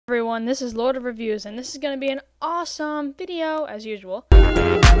Everyone, this is Lord of Reviews, and this is going to be an awesome video, as usual.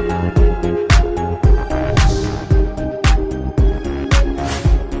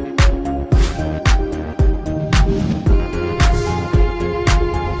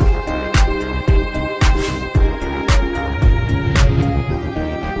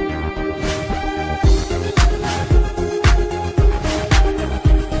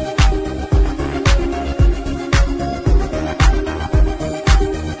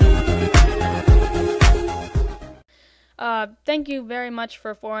 Thank you very much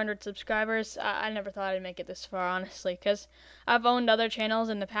for 400 subscribers. I never thought I'd make it this far, honestly, because I've owned other channels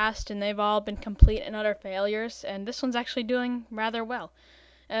in the past, and they've all been complete and utter failures, and this one's actually doing rather well.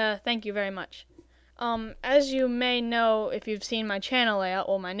 Thank you very much. As you may know, if you've seen my channel layout,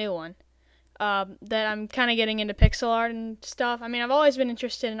 well, my new one, that I'm kind of getting into pixel art and stuff. I mean, I've always been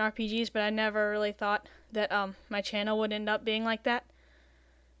interested in RPGs, but I never really thought that my channel would end up being like that.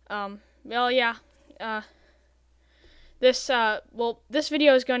 Well, yeah. This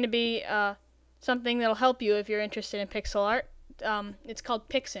video is going to be something that'll help you if you're interested in pixel art. It's called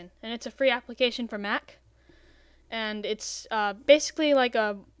Pixen, and it's a free application for Mac. And it's basically like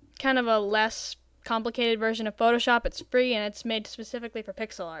a kind of a less complicated version of Photoshop. It's free, and it's made specifically for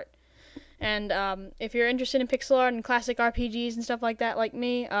pixel art. And if you're interested in pixel art and classic RPGs and stuff like that, like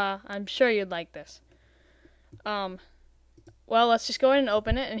me, I'm sure you'd like this. Well, let's just go ahead and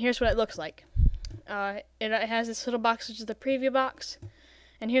open it, and here's what it looks like. It has this little box, which is the preview box,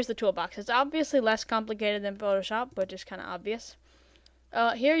 and here's the toolbox. It's obviously less complicated than Photoshop, but just kind of obvious.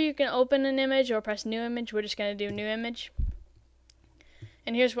 Here you can open an image or press new image. We're just going to do new image.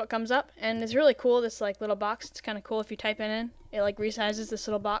 And here's what comes up, and it's really cool, this like little box. It's kind of cool if you type it in. It like resizes this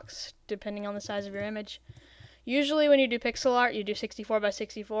little box depending on the size of your image. Usually when you do pixel art, you do 64 by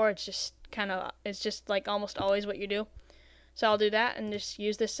 64. It's just like almost always what you do. So I'll do that and just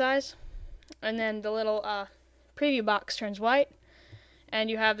use this size. And then the little preview box turns white, and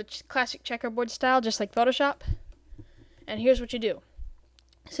you have the classic checkerboard style, just like Photoshop. And here's what you do.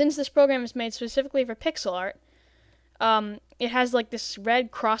 Since this program is made specifically for pixel art, it has like this red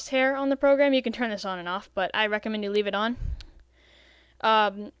crosshair on the program. You can turn this on and off, but I recommend you leave it on.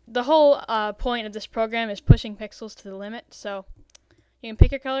 The whole point of this program is pushing pixels to the limit. So you can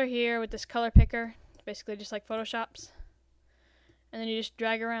pick your color here with this color picker, basically just like Photoshop's. And then you just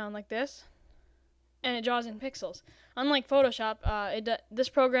drag around like this, and it draws in pixels. Unlike Photoshop, this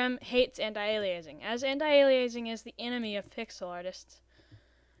program hates anti-aliasing, as anti-aliasing is the enemy of pixel artists.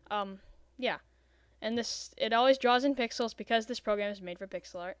 Yeah, and it always draws in pixels because this program is made for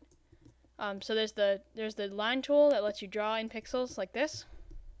pixel art. So there's the line tool that lets you draw in pixels like this.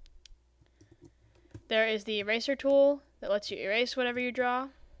 There is the eraser tool that lets you erase whatever you draw.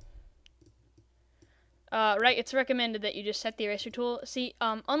 Right, it's recommended that you just set the eraser tool. See,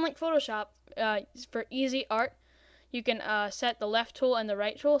 unlike Photoshop, for easy art, you can set the left tool and the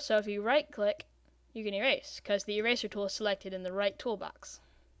right tool. So if you right-click, you can erase, because the eraser tool is selected in the right toolbox.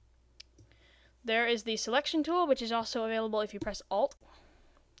 There is the selection tool, which is also available if you press Alt.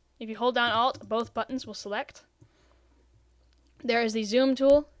 If you hold down Alt, both buttons will select. There is the zoom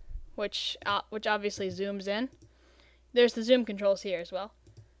tool, which obviously zooms in. There's the zoom controls here as well.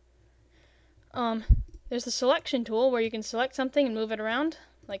 There's the selection tool where you can select something and move it around,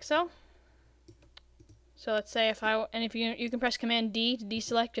 like so. So let's say you can press Command D to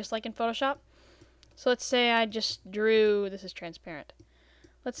deselect, just like in Photoshop. So let's say I just drew, this is transparent.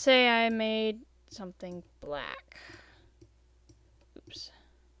 Let's say I made something black. Oops.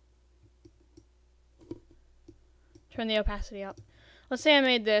 Turn the opacity up. Let's say I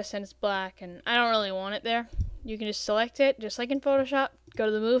made this and it's black and I don't really want it there. You can just select it, just like in Photoshop, go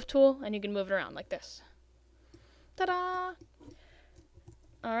to the Move tool, and you can move it around like this. Ta-da!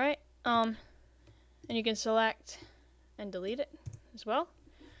 Alright, and you can select and delete it as well.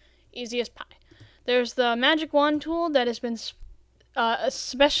 Easy as pie. There's the Magic Wand tool that has been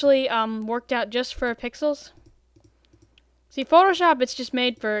especially worked out just for pixels. See, Photoshop, it's just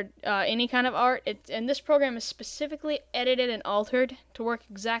made for any kind of art, and this program is specifically edited and altered to work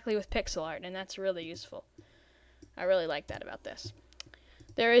exactly with pixel art, and that's really useful. I really like that about this.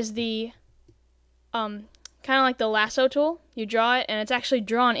 There is the kind of like the lasso tool. You draw it, and it's actually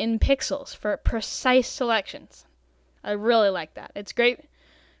drawn in pixels for precise selections. I really like that. It's great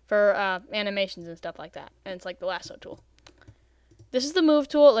for animations and stuff like that, and it's like the lasso tool. This is the Move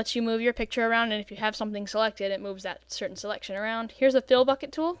tool. It lets you move your picture around, and if you have something selected, it moves that certain selection around. Here's the Fill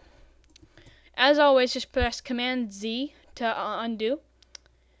Bucket tool. As always, just press Command Z to undo,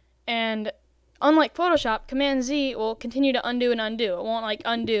 and unlike Photoshop, Command Z will continue to undo and undo. It won't like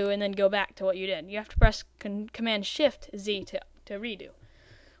undo and then go back to what you did. You have to press Command Shift Z to redo.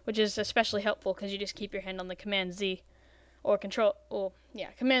 which is especially helpful because you just keep your hand on the Command Z or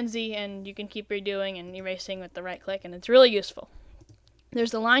Command Z, and you can keep redoing and erasing with the right click, and it's really useful.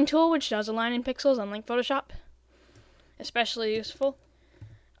 There's the line tool, which does align in pixels, unlike Photoshop, especially useful.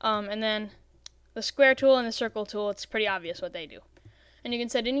 And then the square tool and the circle tool, it's pretty obvious what they do. And you can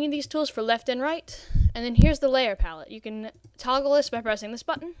set any of these tools for left and right. And then here's the layer palette. You can toggle this by pressing this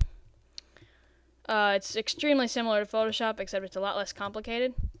button. It's extremely similar to Photoshop, except it's a lot less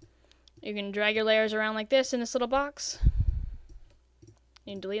complicated. You can drag your layers around like this in this little box.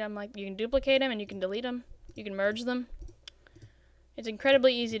 You can delete them, you can duplicate them, and you can delete them. You can merge them. It's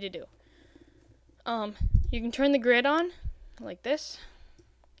incredibly easy to do. You can turn the grid on like this.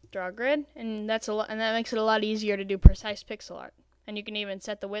 Draw a grid, and that makes it a lot easier to do precise pixel art. And you can even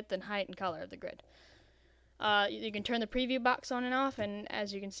set the width and height and color of the grid. You can turn the preview box on and off, and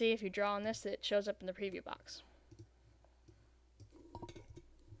as you can see, if you draw on this, it shows up in the preview box.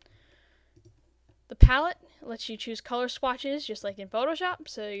 The palette lets you choose color swatches just like in Photoshop,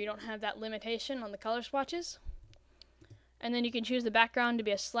 so you don't have that limitation on the color swatches. And then you can choose the background to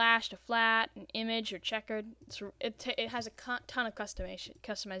be a slashed, a flat, an image, or checkered. It has a ton of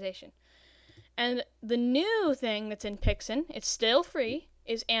customization. And the new thing that's in Pixen, it's still free,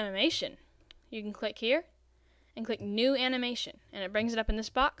 is animation. You can click here and click New Animation, and it brings it up in this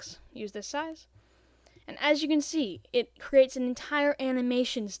box. Use this size. And as you can see, it creates an entire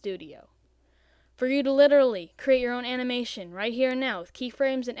animation studio for you to literally create your own animation right here and now with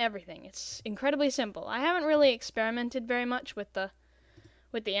keyframes and everything. It's incredibly simple. I haven't really experimented very much with the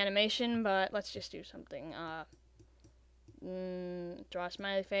animation, but let's just do something. Draw a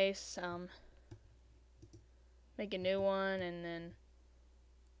smiley face, make a new one, and then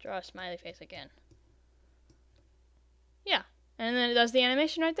draw a smiley face again. Yeah, and then it does the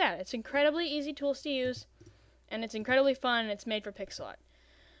animation right there. It's incredibly easy tools to use, and it's incredibly fun, and it's made for pixel art.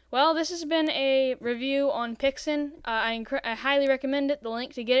 Well, this has been a review on Pixen. I highly recommend it. The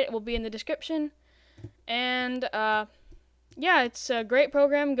link to get it will be in the description. And, yeah, it's a great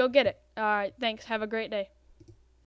program. Go get it. Alright, thanks. Have a great day.